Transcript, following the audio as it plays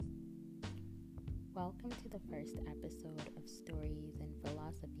welcome to the first episode of Stories and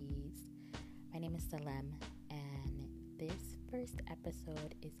Philosophies. My name is Salem, and this first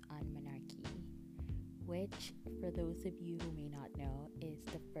episode is on monarchy, which, for those of you who may not know, is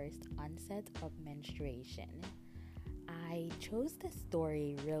the first onset of menstruation. I chose this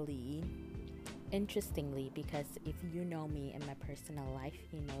story really interestingly because if you know me in my personal life,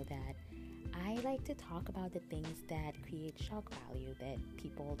 you know that I like to talk about the things that create shock value that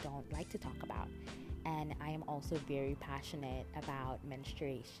people don't like to talk about. And I am also very passionate about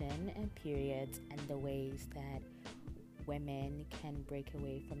menstruation and periods and the ways that women can break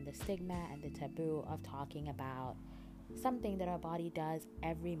away from the stigma and the taboo of talking about something that our body does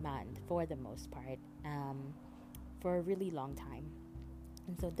every month for the most part, for a really long time.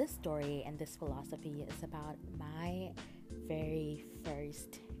 And so this story and this philosophy is about my very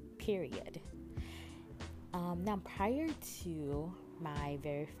first period. Now, prior to my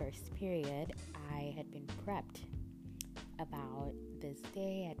very first period, I had been prepped about this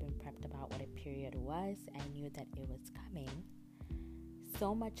day. I'd been prepped about what a period was. I knew that it was coming.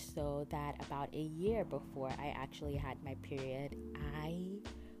 So much so that about a year before I actually had my period, I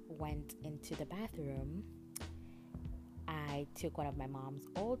went into the bathroom. I took one of my mom's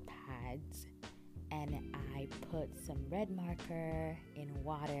old pads and I put some red marker in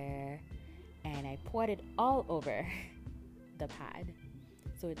water and I poured it all over the pad.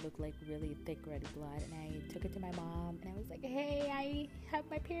 So it looked like really thick red blood. And I took it to my mom and I was like, hey, I have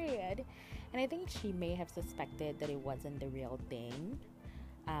my period. And I think she may have suspected that it wasn't the real thing.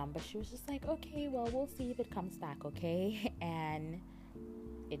 But she was just like, okay, well, we'll see if it comes back, okay? And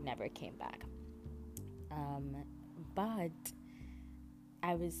it never came back. But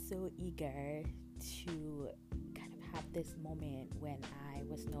I was so eager to kind of have this moment when I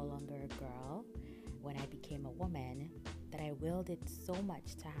was no longer a girl, when I became a woman, that I willed it so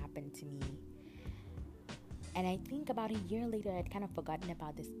much to happen to me. And I think about a year later, I'd kind of forgotten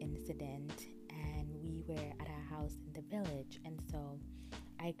about this incident, and we were at a house in the village. And so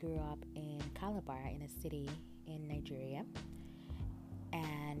I grew up in Calabar, in a city in Nigeria.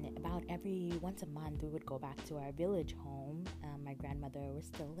 And about once a month, we would go back to our village home. My grandmother was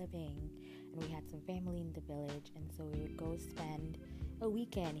still living, and we had some family in the village. And so we would go spend a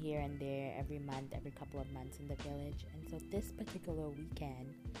weekend here and there every month, every couple of months in the village. And so this particular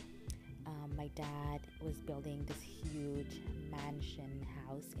weekend, my dad was building this huge mansion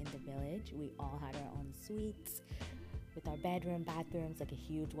house in the village. We all had our own suites with our bathrooms, like a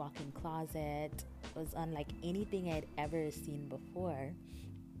huge walk-in closet. It was unlike anything I'd ever seen before.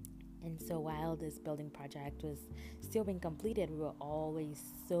 And so while this building project was still being completed, we were always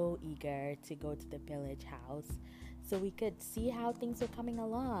so eager to go to the village house so we could see how things were coming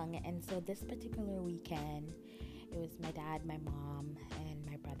along. And so this particular weekend, it was my dad, my mom, and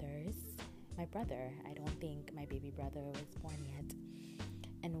my brothers. My brother, I don't think my baby brother was born yet.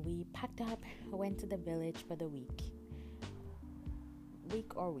 And we packed up, went to the village for the week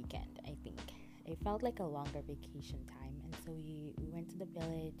or weekend, I think. It felt like a longer vacation time. And so we went to the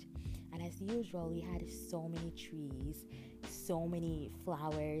village, and as usual, we had so many trees, so many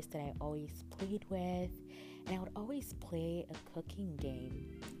flowers that I always played with. And I would always play a cooking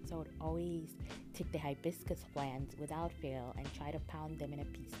game. So I would always take the hibiscus plants without fail and try to pound them in a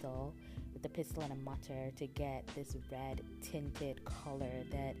pestle with a pestle and a mortar to get this red tinted color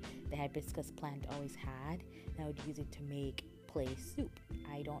that the hibiscus plant always had. And I would use it to make play soup.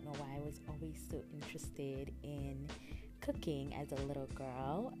 I don't know why I was always so interested in cooking as a little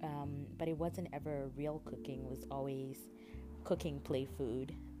girl, but it wasn't ever real cooking. It was always cooking play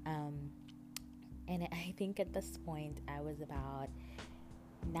food. And I think at this point I was about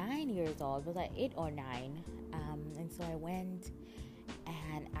 9 years old. Was I 8 or 9? And so I went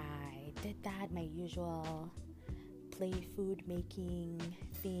and I did that, my usual play food making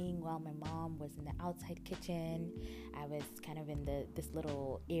thing, while my mom was in the outside kitchen. I was kind of in this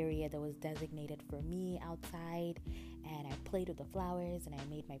little area that was designated for me outside, and I played with the flowers and I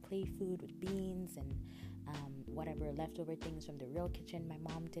made my play food with beans and whatever leftover things from the real kitchen my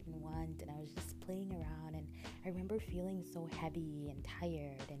mom didn't want. And I was just playing around, and I remember feeling so heavy and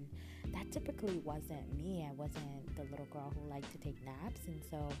tired, and that typically wasn't me. I wasn't the little girl who liked to take naps, and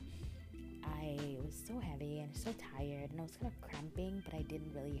so I was so heavy and so tired, and I was kind of cramping, but I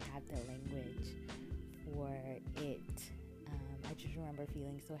didn't really have the language for it. I just remember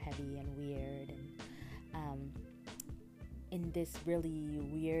feeling so heavy and weird, and in this really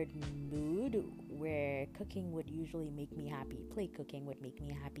weird mood where cooking would usually make me happy. Play cooking would make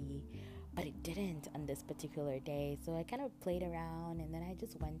me happy, but it didn't on this particular day. So I kind of played around, and then I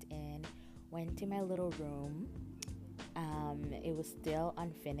just went to my little room, It was still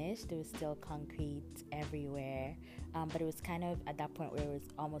unfinished. It was still concrete everywhere. But it was kind of at that point where it was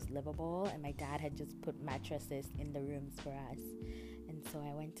almost livable. And my dad had just put mattresses in the rooms for us. And so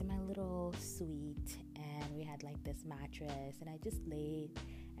I went to my little suite and we had like this mattress. And I just laid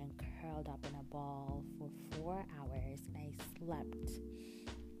and curled up in a ball for 4 hours. And I slept.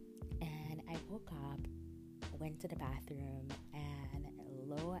 And I woke up, went to the bathroom, and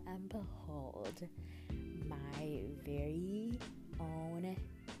lo and behold, my very own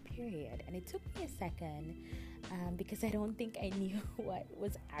period. And it took me a second because I don't think I knew what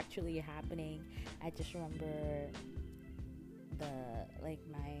was actually happening. I just remember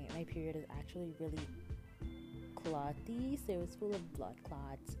my period is actually really clotty, so it was full of blood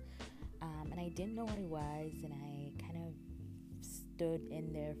clots. And I didn't know what it was, and I kind of stood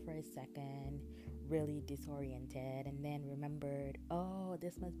in there for a second, really disoriented, and then remembered, oh,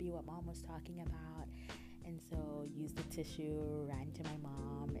 this must be what mom was talking about. And so used the tissue, ran to my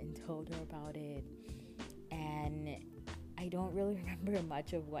mom and told her about it. And I don't really remember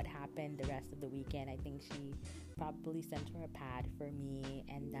much of what happened the rest of the weekend. I think she probably sent her a pad for me,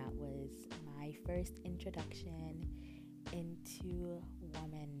 and that was my first introduction into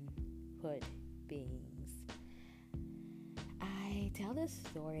womanhood beings. I tell this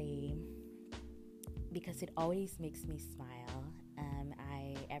story because it always makes me smile.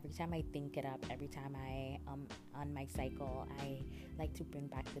 Every time I think it up, every time I on my cycle, I like to bring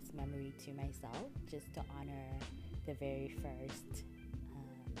back this memory to myself, just to honor the very first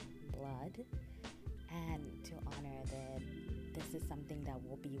blood, and to honor that this is something that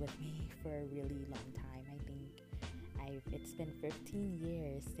will be with me for a really long time. I think it's been 15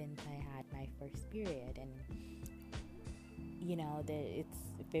 years since I had my first period, and it's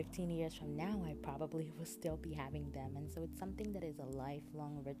 15 years from now, I probably will still be having them. And so it's something that is a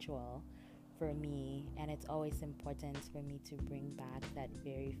lifelong ritual for me. And it's always important for me to bring back that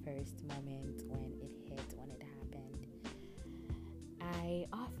very first moment when it hit, when it happened. I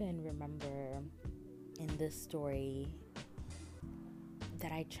often remember in this story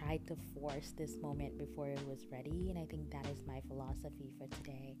that I tried to force this moment before it was ready. And I think that is my philosophy for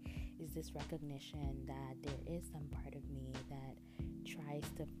today, is this recognition that there is some part of me that tries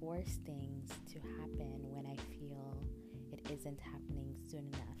to force things to happen when I feel it isn't happening soon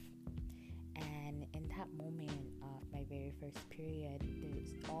enough. And in that moment of my very first period,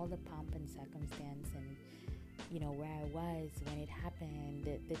 there's all the pomp and circumstance and where I was when it happened.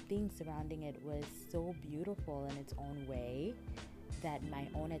 The thing surrounding it was so beautiful in its own way that my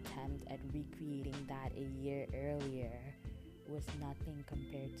own attempt at recreating that a year earlier was nothing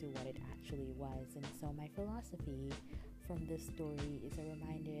compared to what it actually was. And so my philosophy from this story is a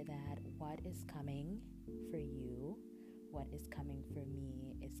reminder that what is coming for you, what is coming for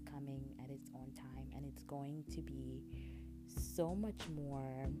me, is coming at its own time, and it's going to be so much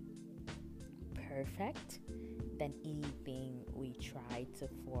more perfect than anything we try to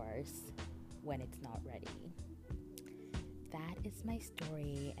force when it's not ready. That is my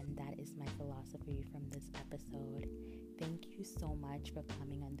story, and that is my philosophy from this episode. Thank you so much for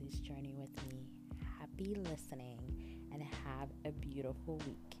coming on this journey with me. Happy listening, and have a beautiful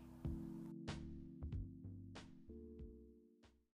week.